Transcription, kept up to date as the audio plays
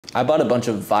I bought a bunch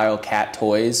of viral cat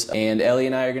toys and Ellie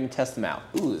and I are gonna test them out.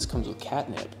 Ooh, this comes with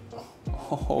catnip.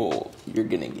 Oh, you're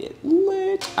gonna get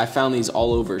lit. I found these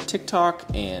all over TikTok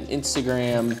and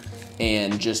Instagram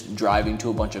and just driving to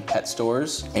a bunch of pet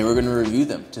stores. And we're gonna review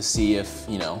them to see if,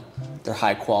 you know, they're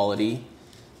high quality,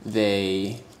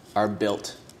 they are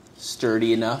built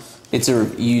sturdy enough. It's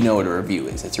you know what a review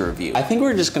is, it's a review. I think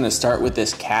we're just gonna start with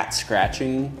this cat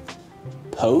scratching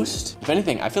post. If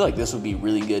anything, I feel like this would be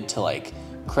really good to like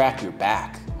crack your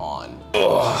back on.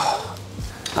 Ugh.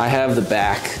 I have the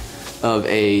back of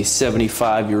a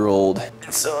 75-year-old.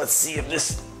 So let's see if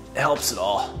this helps at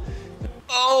all.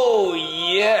 Oh,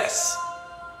 yes.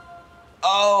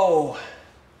 Oh,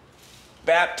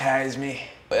 baptize me.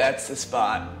 That's the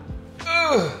spot.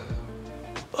 Ugh.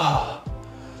 Oh.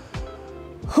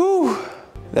 Whew.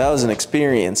 That was an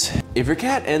experience. If your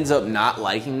cat ends up not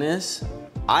liking this,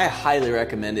 I highly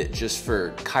recommend it just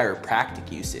for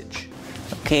chiropractic usage.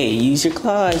 Okay, use your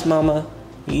claws, mama.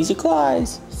 Use your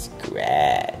claws.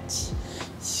 Scratch.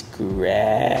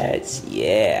 Scratch,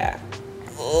 yeah.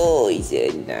 Oh, is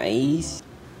that nice?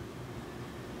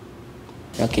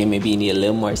 Okay, maybe you need a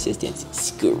little more assistance.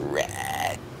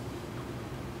 Scratch.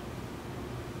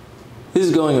 This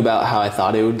is going about how I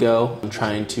thought it would go. I'm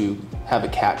trying to have a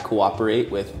cat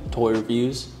cooperate with toy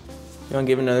reviews. You wanna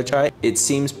give it another try? It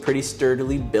seems pretty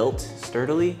sturdily built.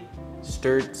 Sturdy?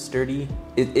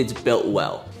 It's built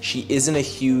well. She isn't a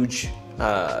huge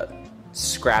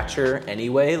scratcher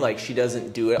anyway. Like, she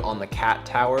doesn't do it on the cat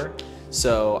tower.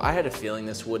 So I had a feeling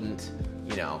this wouldn't,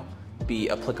 you know, be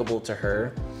applicable to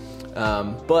her.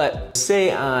 But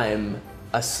say I'm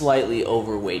a slightly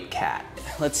overweight cat.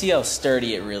 Let's see how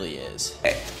sturdy it really is.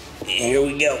 Okay, here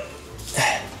we go.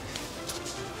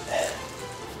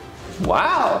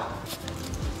 Wow,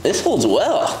 this holds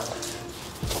well.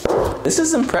 This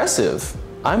is impressive.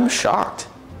 I'm shocked.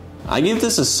 I give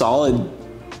this a solid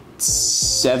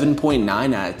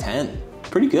 7.9 out of 10.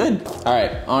 Pretty good. All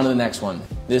right, on to the next one.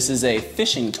 This is a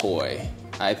fishing toy.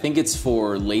 I think it's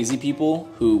for lazy people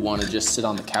who want to just sit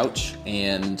on the couch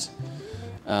and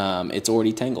it's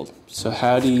already tangled. So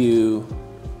how do you...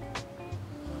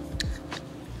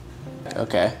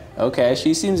 Okay,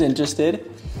 she seems interested.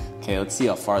 Okay, let's see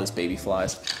how far this baby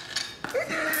flies.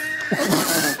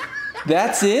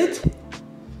 That's it?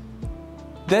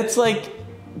 That's like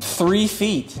 3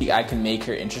 feet. I can make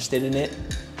her interested in it.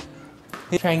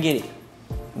 Try and get it.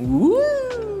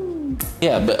 Woo!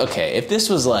 Yeah, but okay, if this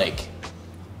was like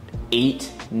 8,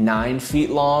 9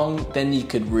 feet long, then you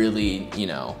could really, you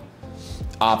know,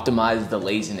 optimize the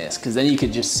laziness, because then you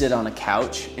could just sit on a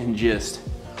couch and just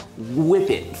whip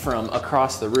it from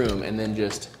across the room and then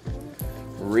just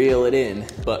reel it in.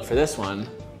 But for this one,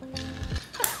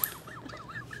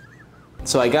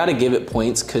 so I gotta give it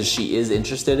points because she is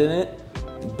interested in it,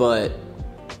 but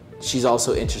she's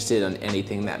also interested in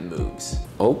anything that moves.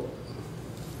 Oh.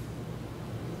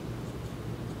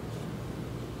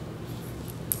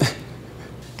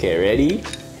 Okay, ready?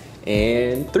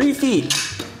 And 3 feet.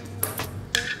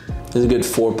 This is a good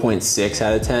 4.6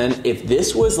 out of 10. If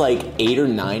this was like 8 or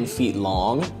 9 feet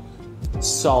long,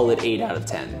 solid 8 out of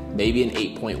 10, maybe an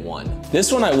 8.1.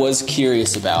 This one I was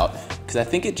curious about because I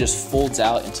think it just folds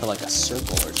out into like a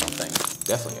circle or something.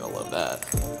 Definitely gonna love that.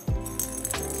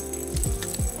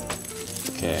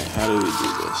 Okay, how do we do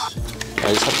this?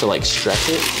 I just have to like stretch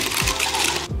it?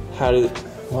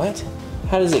 What?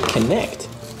 How does it connect?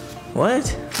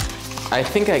 What? I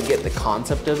think I get the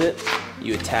concept of it.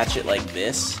 You attach it like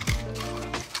this.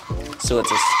 So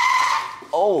it's a,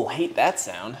 oh, hate that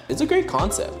sound. It's a great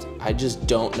concept. I just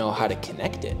don't know how to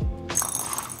connect it.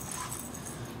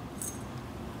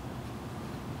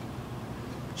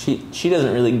 She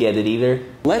doesn't really get it either.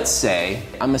 Let's say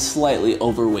I'm a slightly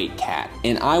overweight cat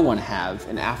and I want to have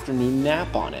an afternoon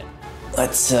nap on it.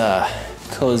 Let's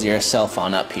cozy ourselves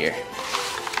on up here.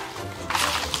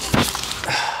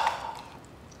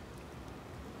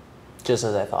 Just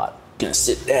as I thought. Gonna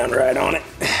sit down right on it.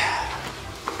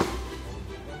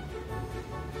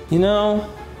 You know,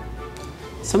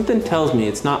 something tells me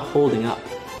it's not holding up.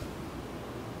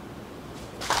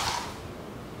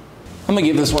 I'm gonna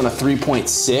give this one a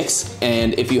 3.6,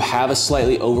 and if you have a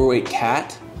slightly overweight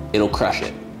cat, it'll crush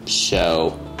it.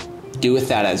 So do with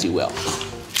that as you will.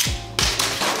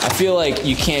 I feel like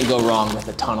you can't go wrong with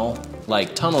a tunnel.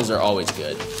 Like, tunnels are always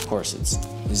good. Of course, it's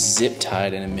zip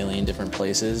tied in a million different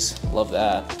places. Love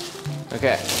that.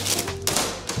 Okay.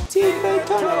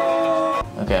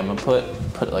 Okay, I'm gonna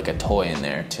put like a toy in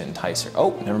there to entice her.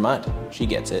 Oh, never mind. She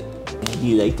gets it.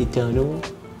 You like the tunnel?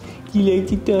 You like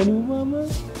the tunnel, mama?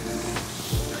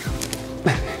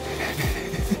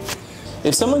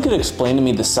 If someone could explain to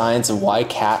me the science of why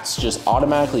cats just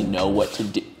automatically know what to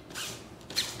do.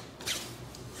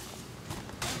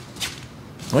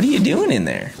 What are you doing in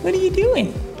there? What are you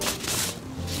doing?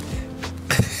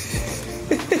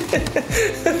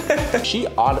 She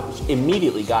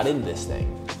immediately got into this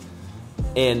thing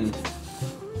and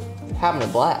having a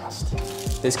blast.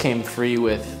 This came free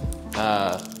with,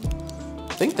 I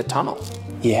think the tunnel.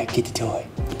 Yeah, get the toy.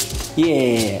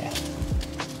 Yeah.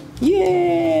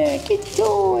 Yeah, get the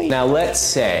toy. Now let's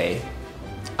say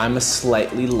I'm a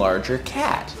slightly larger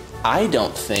cat. I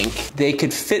don't think they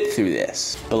could fit through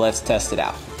this, but let's test it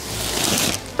out.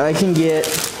 I can get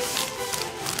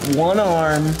one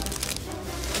arm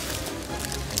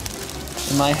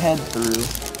and my head through.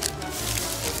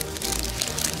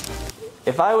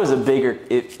 If I was a bigger,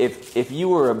 if you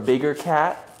were a bigger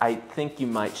cat, I think you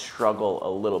might struggle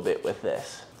a little bit with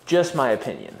this. Just my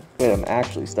opinion. Wait, I'm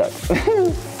actually stuck.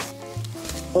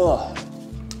 Ugh.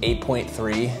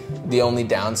 8.3. The only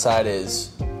downside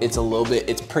is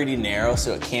it's pretty narrow,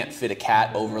 so it can't fit a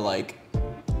cat over like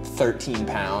 13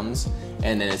 pounds,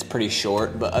 and then it's pretty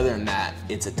short, but other than that,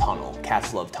 it's a tunnel.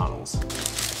 Cats love tunnels.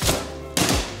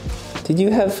 Did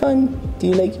you have fun? Do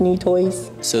you like new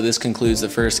toys? So this concludes the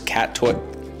first cat toy.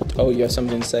 Oh, you have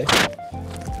something to say?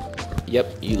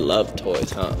 Yep, you love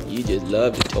toys, huh? You just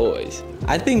love the toys.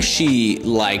 I think she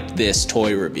liked this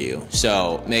toy review,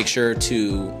 so make sure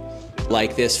to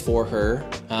like this for her.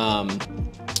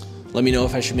 Let me know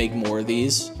if I should make more of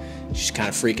these. She's kind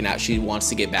of freaking out. She wants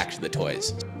to get back to the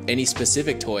toys. Any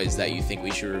specific toys that you think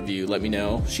we should review, let me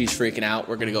know. She's freaking out.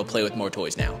 We're gonna go play with more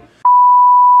toys now.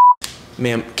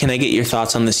 Ma'am, can I get your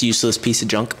thoughts on this useless piece of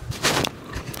junk?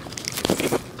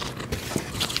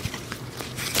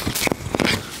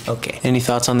 Okay. Any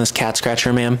thoughts on this cat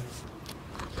scratcher, ma'am?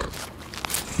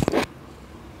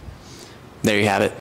 There you have it.